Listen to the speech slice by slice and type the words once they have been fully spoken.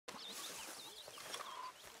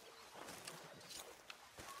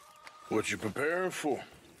What you preparing for?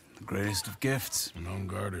 The greatest of gifts. An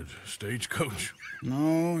unguarded stagecoach.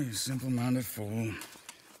 No, you simple-minded fool.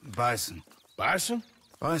 Bison. Bison?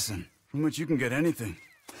 Bison, from which you can get anything.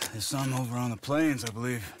 There's some over on the plains, I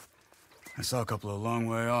believe. I saw a couple a long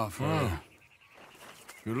way off. Oh.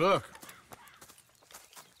 Good luck.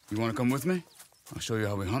 You want to come with me? I'll show you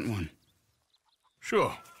how we hunt one.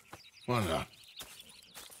 Sure. Why not?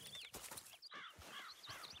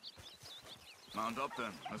 Mount up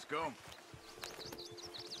then. Let's go.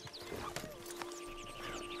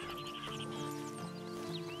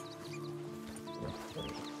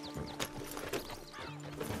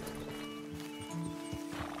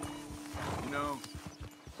 You know,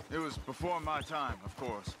 it was before my time, of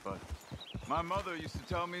course, but my mother used to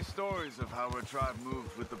tell me stories of how her tribe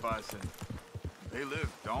moved with the Bison. They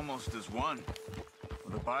lived almost as one.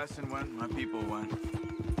 Where the Bison went, my people went.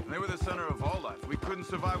 And they were the center of all life. We couldn't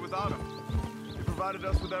survive without them. They provided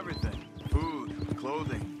us with everything. Food,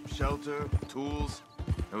 clothing, shelter, tools.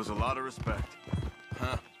 There was a lot of respect.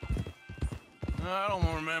 Huh. I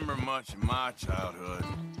don't remember much of my childhood,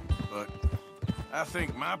 but I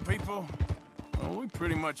think my people, well, we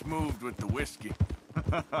pretty much moved with the whiskey.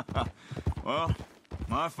 Well,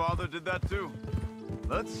 my father did that too.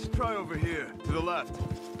 Let's try over here, to the left.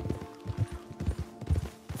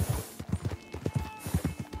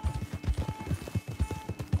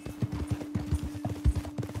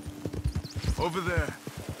 Over there.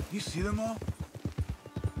 You see them all?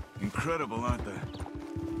 Incredible, aren't they?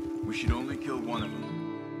 We should only kill one of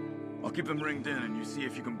them. I'll keep them ringed in and you see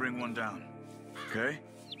if you can bring one down. Okay?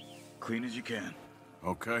 Clean as you can.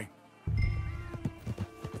 Okay.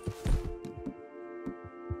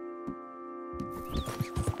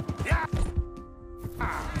 Yeah!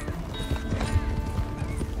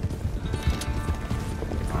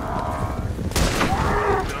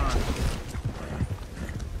 Done.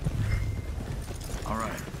 All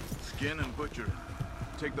right. Skin and butcher.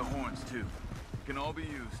 Take the horns, too. Can all be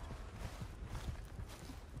used.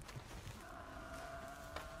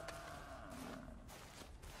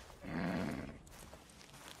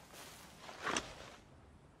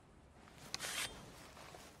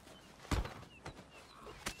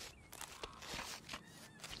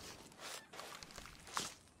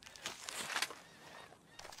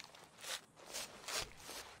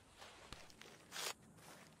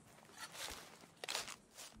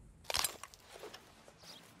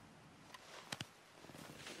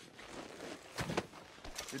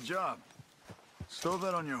 Good job. Stow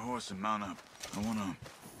that on your horse and mount up. I wanna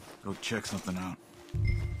go check something out.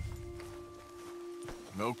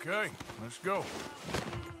 Okay, let's go.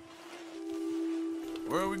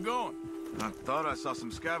 Where are we going? I thought I saw some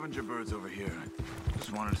scavenger birds over here.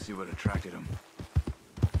 Just wanted to see what attracted them.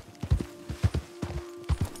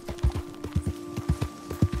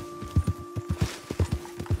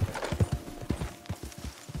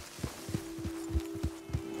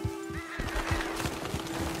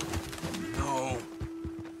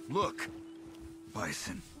 Look!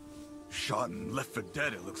 Bison. Shot and left for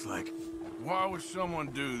dead, it looks like. Why would someone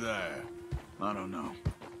do that? I don't know.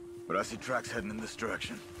 But I see tracks heading in this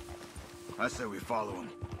direction. I say we follow them.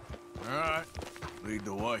 All right. Lead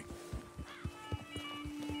the way.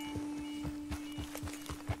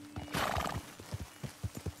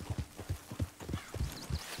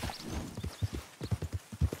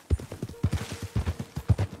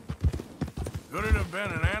 Could it have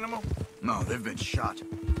been an animal? No, they've been shot.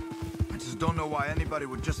 I just don't know why anybody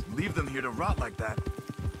would just leave them here to rot like that.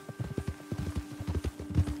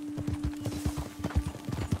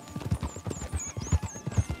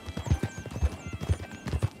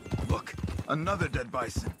 Look, another dead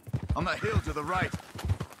bison. On the hill to the right.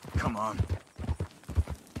 Come on.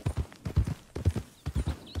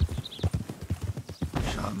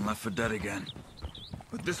 Shot and left for dead again.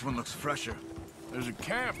 But this one looks fresher. There's a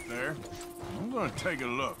camp there. I'm gonna take a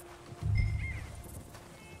look.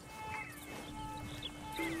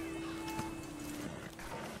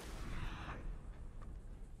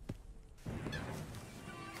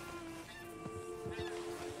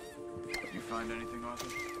 Find anything, Arthur?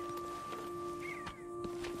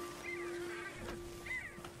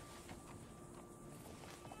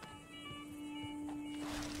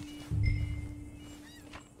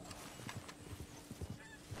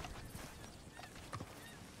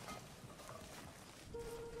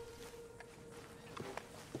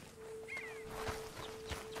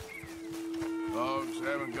 Dogs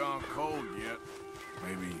haven't gone cold yet.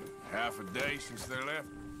 Maybe half a day since they left.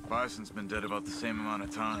 Bison's been dead about the same amount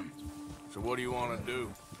of time. So what do you want to do?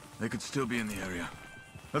 They could still be in the area.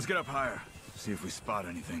 Let's get up higher, see if we spot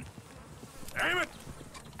anything. Aim it!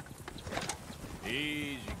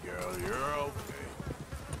 Easy, girl. You're okay.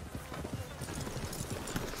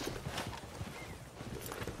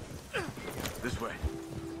 This way.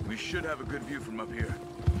 We should have a good view from up here.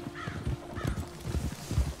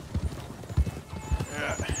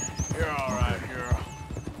 Yeah, you're all right, girl.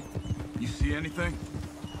 You see anything?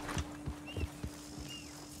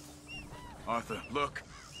 Arthur, look.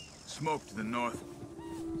 Smoke to the north.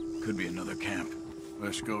 Could be another camp.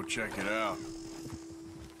 Let's go check it out.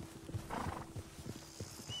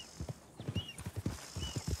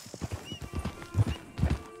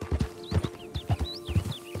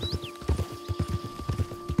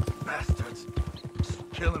 Bastards.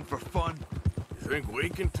 Just killing for fun. You think we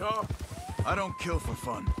can talk? I don't kill for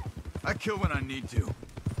fun. I kill when I need to.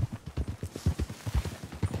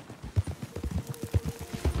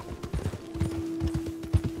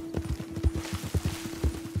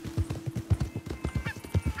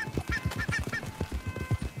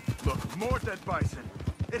 Look, more dead bison.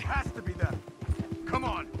 It has to be them. Come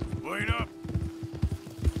on. Wait up.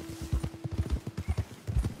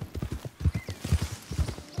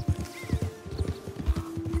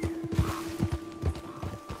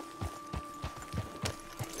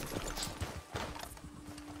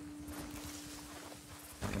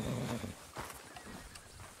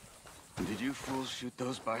 Did you fools shoot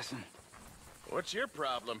those bison? What's your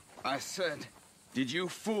problem? I said, did you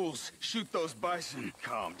fools shoot those bison?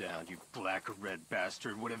 Calm down, you black or red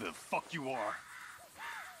bastard, whatever the fuck you are.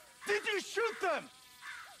 Did you shoot them?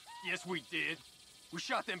 Yes, we did. We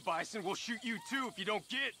shot them bison, we'll shoot you too if you don't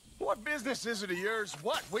get. What business is it of yours?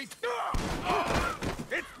 What? We...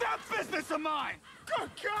 It's not business of mine! Good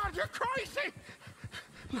God, you're crazy!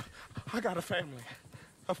 Look, I got a family.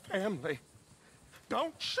 A family.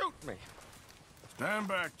 Don't shoot me. Stand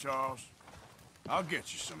back, Charles. I'll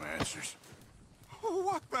get you some answers.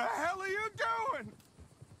 What the hell are you doing?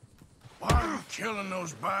 Why are you killing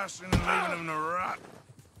those bison and leaving them to rot?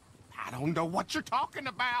 I don't know what you're talking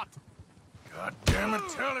about. God damn it,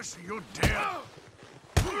 tell us or you're dead.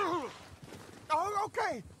 Oh,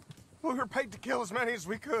 okay. We were paid to kill as many as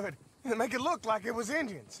we could and make it look like it was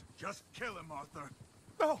Indians. Just kill him, Arthur.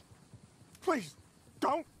 No, please,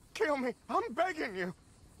 don't kill me. I'm begging you.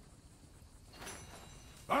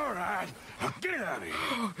 All right, now get out of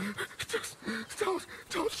here. Just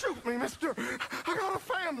don't shoot me, mister. I got a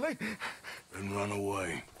family. Then run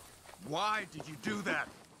away. Why did you do that?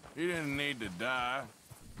 He didn't need to die.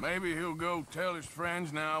 Maybe he'll go tell his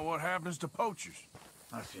friends now what happens to poachers.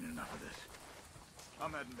 I've seen enough of this.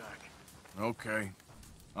 I'm heading back. Okay.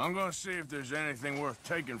 I'm gonna see if there's anything worth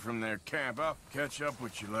taking from their camp. I'll catch up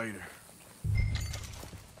with you later.